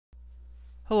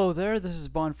Hello there, this is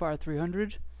Bonfire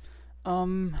 300.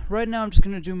 Right now I'm just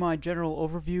going to do my general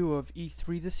overview of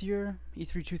E3 this year,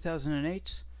 E3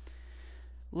 2008.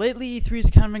 Lately E3's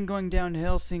kind of been going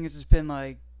downhill, seeing as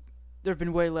there have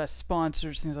been way less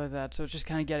sponsors, things like that, so it's just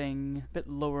kind of getting a bit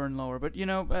lower and lower. But,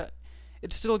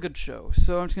 it's still a good show,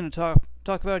 so I'm just going to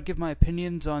talk about it, give my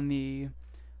opinions on the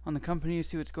company,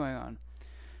 see what's going on.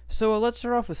 So let's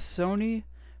start off with Sony.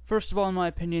 First of all, in my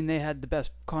opinion, they had the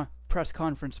best press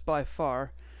conference by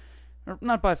far. Or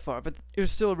not by far, but it was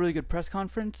still a really good press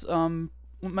conference.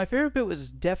 My favorite bit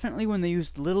was definitely when they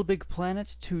used Little Big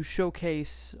Planet to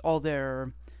showcase all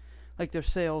their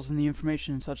sales and the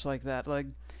information and such like that. Like,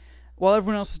 while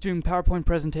everyone else was doing PowerPoint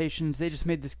presentations, they just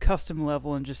made this custom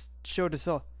level and just showed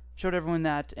everyone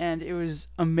that, and it was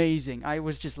amazing. I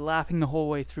was just laughing the whole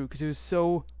way through because it was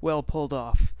so well pulled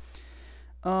off.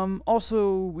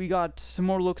 Also, we got some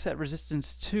more looks at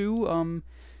Resistance 2.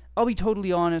 I'll be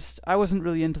totally honest, I wasn't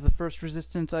really into the first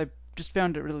Resistance. I just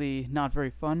found it really not very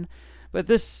fun. But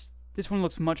this one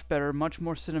looks much better, much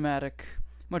more cinematic,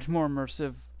 much more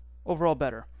immersive, overall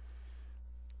better.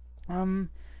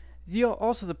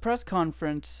 Also the press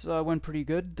conference went pretty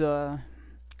good. The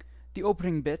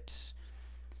opening bit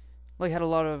had a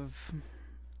lot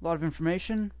of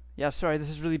information. Yeah, sorry, this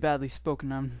is really badly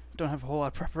spoken. I don't have a whole lot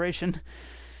of preparation.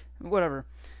 Whatever.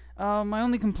 My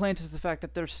only complaint is the fact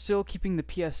that they're still keeping the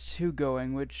PS2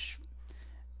 going, which,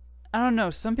 I don't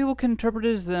know, some people can interpret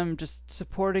it as them just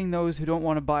supporting those who don't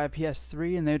want to buy a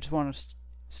PS3 and they just want to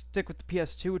stick with the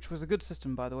PS2, which was a good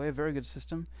system, by the way, a very good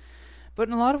system. But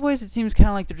in a lot of ways it seems kind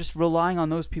of like they're just relying on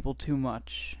those people too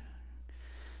much.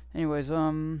 Anyways,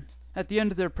 at the end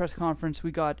of their press conference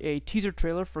we got a teaser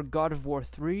trailer for God of War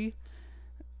 3.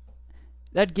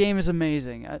 That game is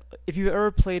amazing. If you've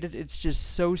ever played it, it's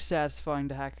just so satisfying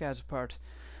to hack guys apart.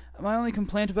 My only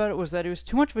complaint about it was that it was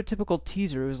too much of a typical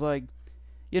teaser. It was like,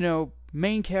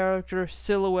 main character,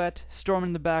 silhouette, storm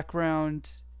in the background,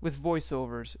 with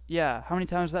voiceovers. Yeah, how many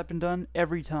times has that been done?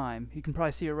 Every time. You can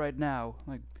probably see it right now.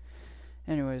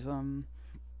 Anyways,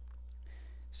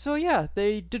 so yeah,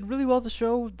 they did really well at the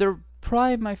show. They're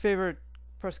probably my favorite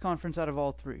press conference out of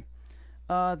all three.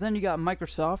 Then you got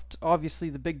Microsoft. Obviously,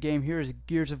 the big game here is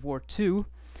Gears of War 2.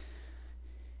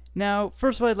 Now,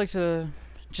 first of all, I'd like to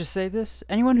just say this.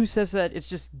 Anyone who says that it's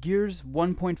just Gears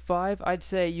 1.5, I'd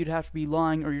say you'd have to be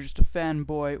lying, or you're just a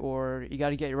fanboy, or you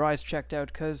gotta get your eyes checked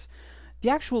out, because the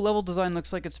actual level design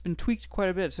looks like it's been tweaked quite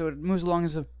a bit, so it moves along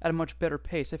at a much better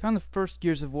pace. I found the first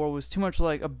Gears of War was too much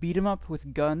like a beat-em-up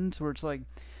with guns, where it's like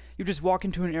you just walk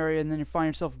into an area and then you find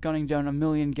yourself gunning down a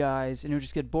million guys, and it would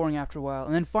just get boring after a while.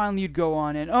 And then finally you'd go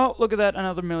on and, oh, look at that,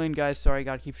 another million guys, sorry,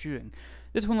 gotta keep shooting.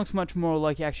 This one looks much more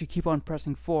like you actually keep on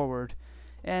pressing forward.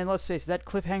 And let's face it, that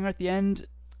cliffhanger at the end,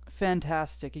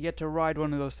 fantastic. You get to ride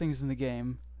one of those things in the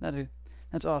game.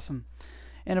 That's awesome.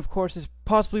 And of course, it's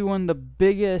possibly one of the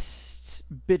biggest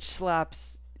bitch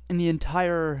slaps in the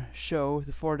entire show,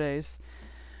 the 4 days.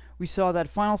 We saw that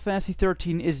Final Fantasy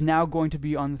XIII is now going to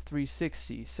be on the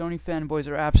 360. Sony fanboys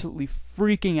are absolutely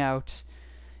freaking out.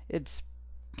 It's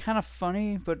kind of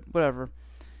funny, but whatever.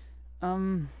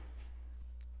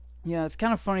 Yeah, it's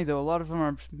kind of funny though. A lot of them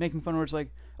are making fun where it's like,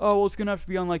 oh, well, it's going to have to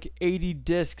be on 80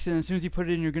 discs, and as soon as you put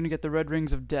it in, you're going to get the red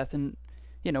rings of death, and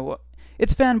you know what?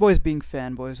 It's fanboys being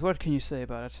fanboys. What can you say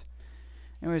about it?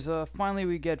 Anyways, finally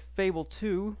we get Fable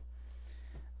 2.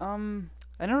 I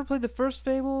never played the first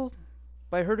Fable,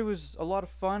 but I heard it was a lot of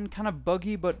fun, kind of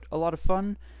buggy, but a lot of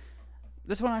fun.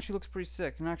 This one actually looks pretty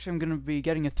sick, and actually I'm going to be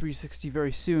getting a 360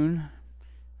 very soon.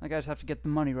 I just have to get the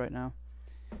money right now.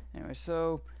 Anyway,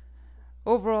 so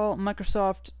overall,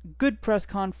 Microsoft, good press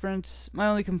conference. My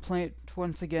only complaint,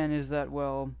 once again, is that,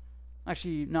 well,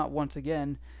 actually not once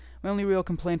again, my only real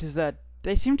complaint is that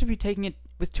they seem to be taking it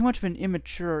with too much of an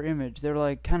immature image.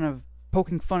 They're kind of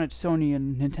poking fun at Sony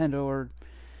and Nintendo, or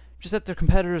just at their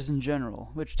competitors in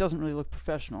general, which doesn't really look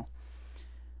professional.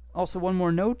 Also, one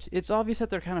more note, it's obvious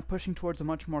that they're kind of pushing towards a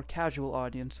much more casual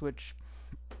audience, which,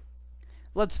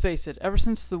 let's face it, ever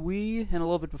since the Wii and a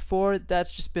little bit before,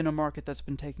 that's just been a market that's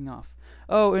been taking off.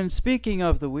 Oh, and speaking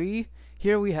of the Wii,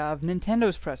 here we have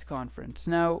Nintendo's press conference.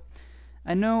 Now,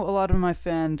 I know a lot of my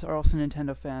fans are also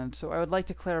Nintendo fans, so I would like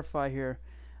to clarify here.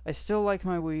 I still like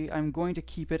my Wii, I'm going to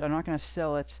keep it, I'm not going to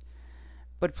sell it,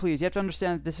 but please, you have to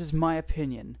understand that this is my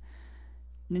opinion.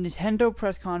 Nintendo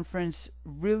press conference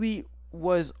really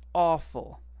was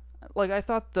awful. I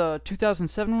thought the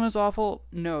 2007 one was awful.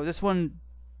 No, this one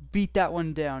beat that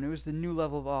one down. It was the new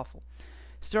level of awful.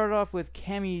 Started off with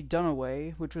Cammie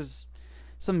Dunaway, which was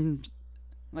some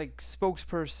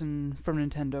spokesperson from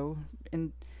Nintendo,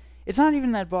 and It's not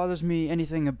even that bothers me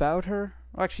anything about her.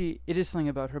 Well, actually, it is something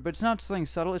about her, but it's not something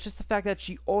subtle. It's just the fact that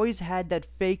she always had that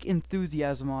fake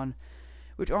enthusiasm on,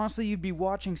 which honestly, you'd be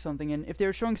watching something, and if they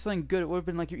were showing something good, it would have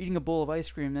been like you're eating a bowl of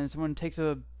ice cream, and then someone takes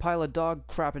a pile of dog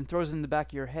crap and throws it in the back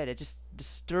of your head. It just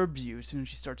disturbs you as soon as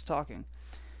she starts talking.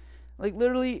 Like,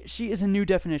 literally, she is a new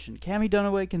definition. Cammie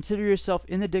Dunaway, consider yourself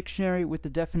in the dictionary with the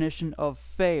definition of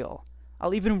fail.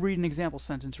 I'll even read an example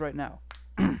sentence right now.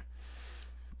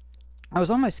 I was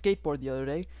on my skateboard the other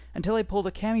day until I pulled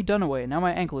a Cammie Dunaway, and now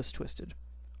my ankle is twisted.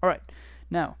 Alright,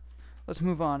 now, let's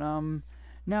move on.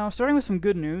 Now, starting with some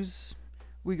good news,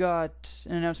 we got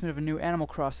an announcement of a new Animal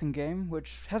Crossing game,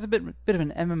 which has a bit of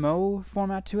an MMO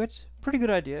format to it. Pretty good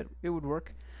idea, it would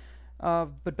work.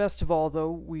 But best of all,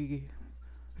 though, we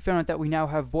found out that we now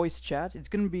have voice chat. It's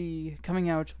going to be coming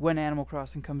out when Animal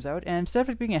Crossing comes out, and instead of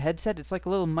it being a headset, it's like a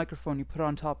little microphone you put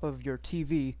on top of your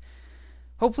TV.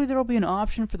 Hopefully there will be an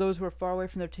option for those who are far away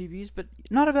from their TVs, but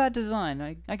not a bad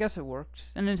design. I guess it worked.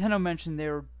 And Nintendo mentioned they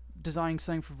were designing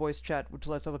something for voice chat which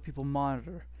lets other people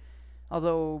monitor.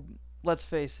 Although, let's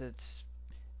face it,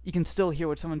 you can still hear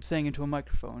what someone's saying into a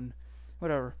microphone.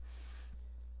 Whatever.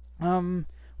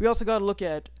 We also got a look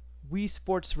at Wii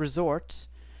Sports Resort,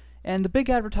 and the big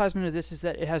advertisement of this is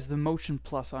that it has the Motion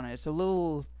Plus on it. It's a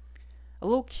little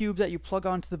cube that you plug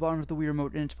onto the bottom of the Wii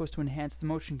Remote, and it's supposed to enhance the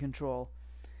motion control.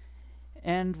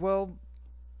 And, well,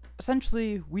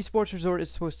 essentially, Wii Sports Resort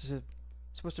is supposed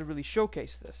to really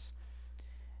showcase this.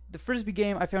 The Frisbee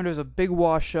game, I found it was a big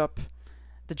wash-up.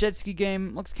 The jet ski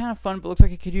game looks kind of fun, but looks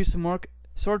like it could use some work.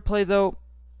 Swordplay, though,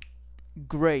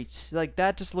 great. Like,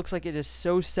 that just looks like it is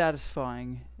so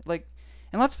satisfying. Like,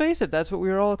 and let's face it, that's what we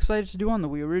were all excited to do on the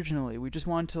Wii originally. We just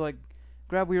wanted to, like,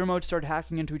 grab Wii Remote, start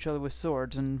hacking into each other with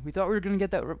swords, and we thought we were going to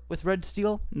get that with Red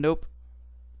Steel. Nope.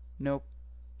 Nope.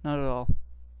 Not at all.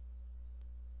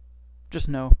 Just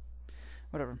no.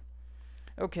 Whatever.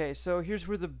 Okay, so here's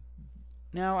where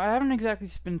Now, I haven't exactly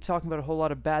been talking about a whole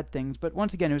lot of bad things, but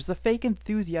once again, it was the fake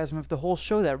enthusiasm of the whole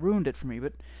show that ruined it for me,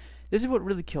 but this is what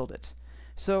really killed it.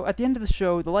 So, at the end of the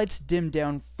show, the lights dim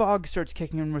down, fog starts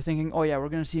kicking in, and we're thinking, oh yeah, we're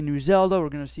going to see a new Zelda, we're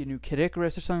going to see a new Kid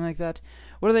Icarus or something like that.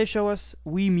 What do they show us?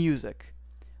 Wii Music.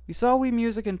 We saw Wii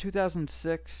Music in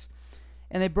 2006,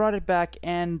 and they brought it back,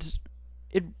 and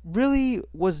it really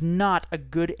was not a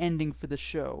good ending for the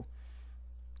show.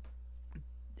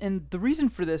 And the reason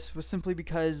for this was simply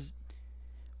because,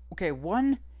 okay,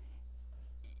 one,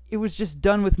 it was just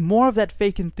done with more of that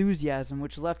fake enthusiasm,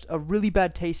 which left a really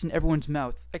bad taste in everyone's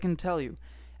mouth. I can tell you.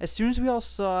 As soon as we all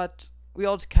saw it, we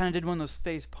all just kind of did one of those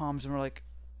face palms and we're like,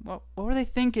 what were they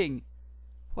thinking?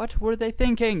 What were they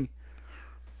thinking?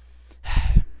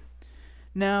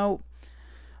 Now,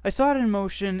 I saw it in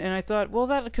motion and I thought, well,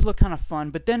 that could look kind of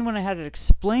fun. But then when I had it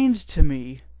explained to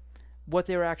me what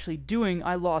they were actually doing,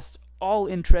 I lost all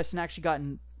interest and actually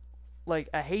gotten like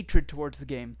a hatred towards the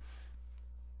game.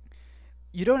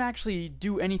 You don't actually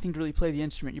do anything to really play the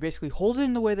instrument. You basically hold it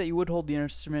in the way that you would hold the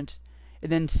instrument,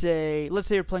 and then let's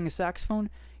say you're playing a saxophone,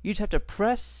 you just have to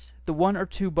press the 1 or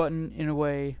 2 button in a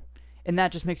way, and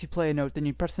that just makes you play a note. Then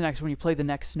you press the next one, you play the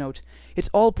next note. It's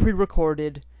all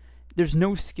pre-recorded. There's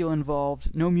no skill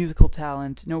involved, no musical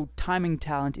talent, no timing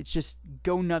talent. It's just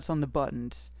go nuts on the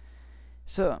buttons.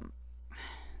 So,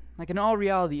 like, in all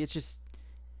reality, it just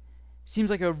seems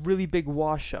like a really big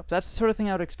wash-up. That's the sort of thing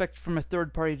I would expect from a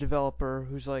third-party developer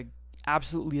who's, like,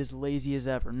 absolutely as lazy as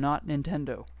ever, not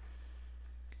Nintendo.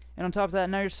 And on top of that,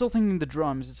 now you're still thinking the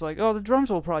drums. It's like, oh, the drums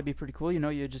will probably be pretty cool. You know,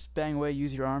 you just bang away,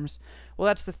 use your arms. Well,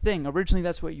 that's the thing. Originally,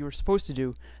 that's what you were supposed to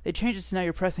do. They changed it so now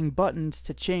you're pressing buttons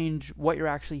to change what you're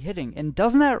actually hitting. And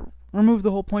doesn't that remove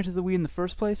the whole point of the Wii in the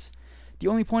first place? The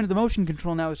only point of the motion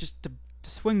control now is just to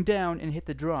swing down and hit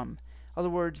the drum. In other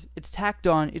words, it's tacked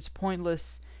on, it's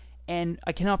pointless, and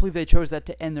I cannot believe they chose that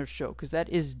to end their show, because that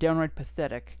is downright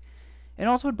pathetic. And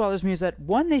also what bothers me is that,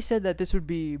 one, they said that this would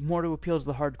be more to appeal to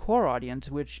the hardcore audience,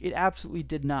 which it absolutely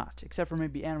did not, except for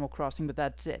maybe Animal Crossing, but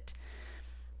that's it.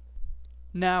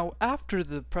 Now, after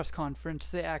the press conference,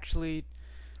 they actually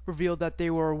revealed that they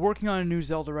were working on a new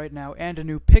Zelda right now, and a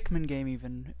new Pikmin game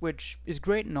even, which is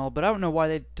great and all, but I don't know why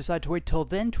they decided to wait till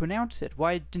then to announce it.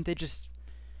 Why didn't they just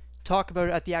talk about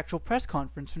it at the actual press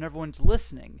conference when everyone's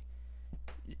listening?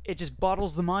 It just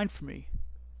boggles the mind for me.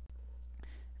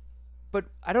 But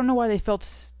I don't know why they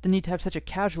felt the need to have such a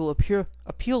casual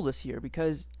appeal this year,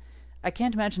 because I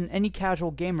can't imagine any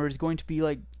casual gamer is going to be,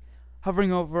 like,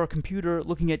 hovering over a computer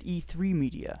looking at E3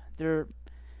 media. So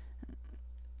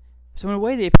in a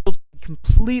way, they appealed to a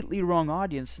completely wrong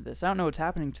audience to this. I don't know what's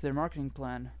happening to their marketing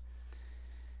plan.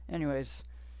 Anyways,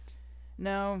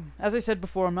 now, as I said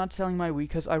before, I'm not selling my Wii,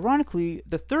 because ironically,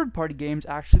 the third-party games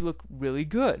actually look really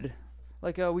good.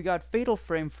 Like, we got Fatal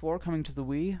Frame 4 coming to the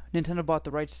Wii. Nintendo bought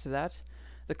the rights to that.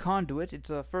 The Conduit, it's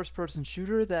a first-person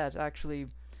shooter that actually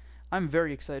I'm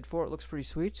very excited for. It looks pretty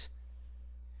sweet.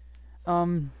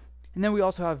 And then we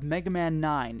also have Mega Man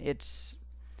 9. It's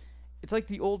like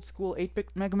the old school 8-bit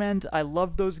Mega Mans. I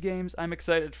love those games. I'm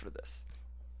excited for this.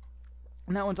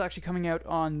 And that one's actually coming out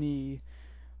on the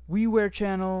WiiWare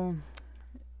channel,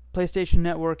 PlayStation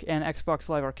Network, and Xbox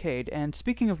Live Arcade. And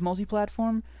speaking of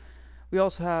multi-platform, we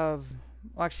also have,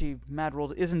 well, actually, Mad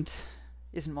World isn't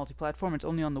multi-platform. It's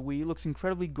only on the Wii. It looks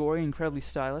incredibly gory, incredibly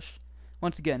stylish.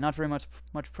 Once again, not very much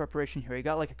preparation here. You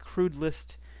got like a crude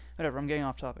list. Whatever, I'm getting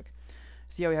off topic.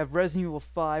 So yeah, we have Resident Evil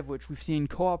 5, which we've seen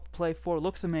co-op play for.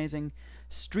 Looks amazing.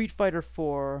 Street Fighter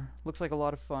 4 looks like a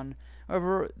lot of fun.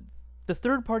 However, the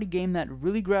third-party game that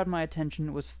really grabbed my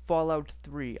attention was Fallout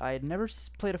 3. I had never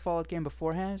played a Fallout game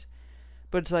beforehand,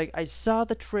 but it's like I saw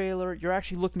the trailer. You're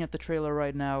actually looking at the trailer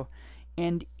right now,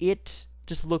 and it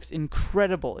just looks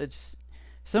incredible.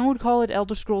 Some would call it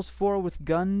Elder Scrolls 4 with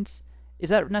guns. Is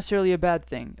that necessarily a bad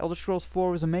thing? Elder Scrolls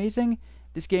 4 was amazing.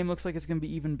 This game looks like it's going to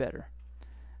be even better.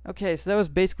 Okay, so that was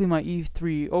basically my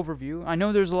E3 overview. I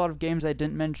know there's a lot of games I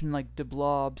didn't mention, like De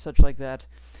Blob, such like that.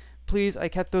 Please, I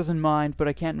kept those in mind, but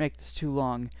I can't make this too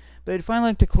long. But I'd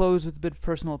finally like to close with a bit of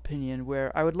personal opinion,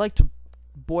 where I would like to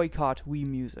boycott Wii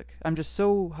Music. I'm just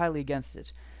so highly against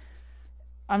it.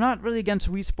 I'm not really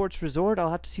against Wii Sports Resort.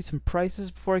 I'll have to see some prices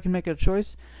before I can make a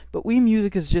choice. But Wii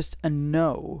Music is just a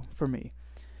no for me.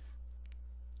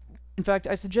 In fact,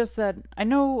 I suggest that, I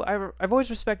know I've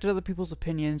always respected other people's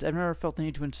opinions. I've never felt the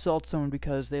need to insult someone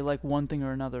because they like one thing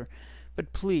or another.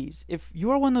 But please, if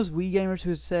you are one of those Wii gamers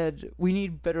who said, we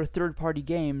need better third-party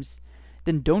games,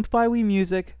 then don't buy Wii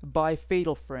Music, buy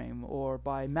Fatal Frame, or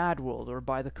buy Mad World, or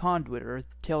buy The Conduit, or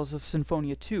Tales of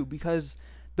Symphonia 2, because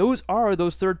those are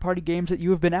those third-party games that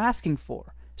you have been asking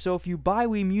for. So if you buy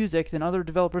Wii Music, then other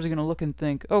developers are going to look and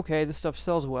think, okay, this stuff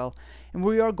sells well, and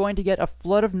we are going to get a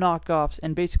flood of knockoffs,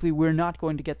 and basically we're not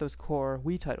going to get those core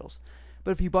Wii titles.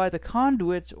 But if you buy The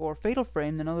Conduit or Fatal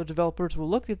Frame, then other developers will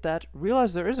look at that,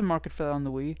 realize there is a market for that on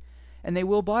the Wii, and they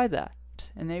will buy that,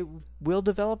 and they will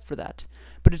develop for that.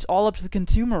 But it's all up to the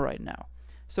consumer right now.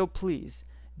 So please,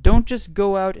 don't just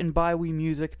go out and buy Wii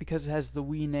Music because it has the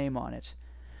Wii name on it.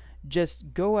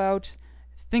 Just go out,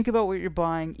 think about what you're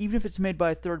buying, even if it's made by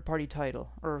a third-party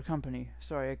title, or company.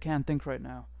 Sorry, I can't think right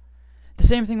now. The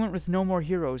same thing went with No More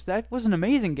Heroes. That was an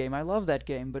amazing game. I love that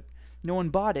game, but no one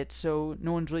bought it, so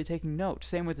no one's really taking note.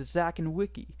 Same with Zack and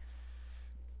Wiki.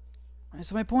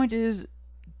 So my point is,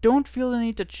 don't feel the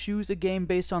need to choose a game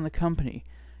based on the company.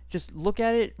 Just look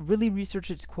at it, really research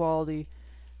its quality.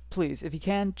 Please, if you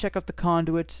can, check out The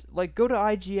Conduit. Like, go to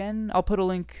IGN. I'll put a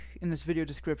link in this video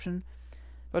description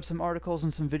about some articles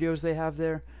and some videos they have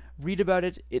there. Read about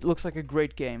it. It looks like a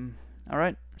great game.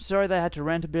 Alright? Sorry that I had to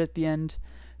rant a bit at the end.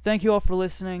 Thank you all for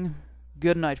listening.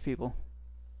 Good night, people.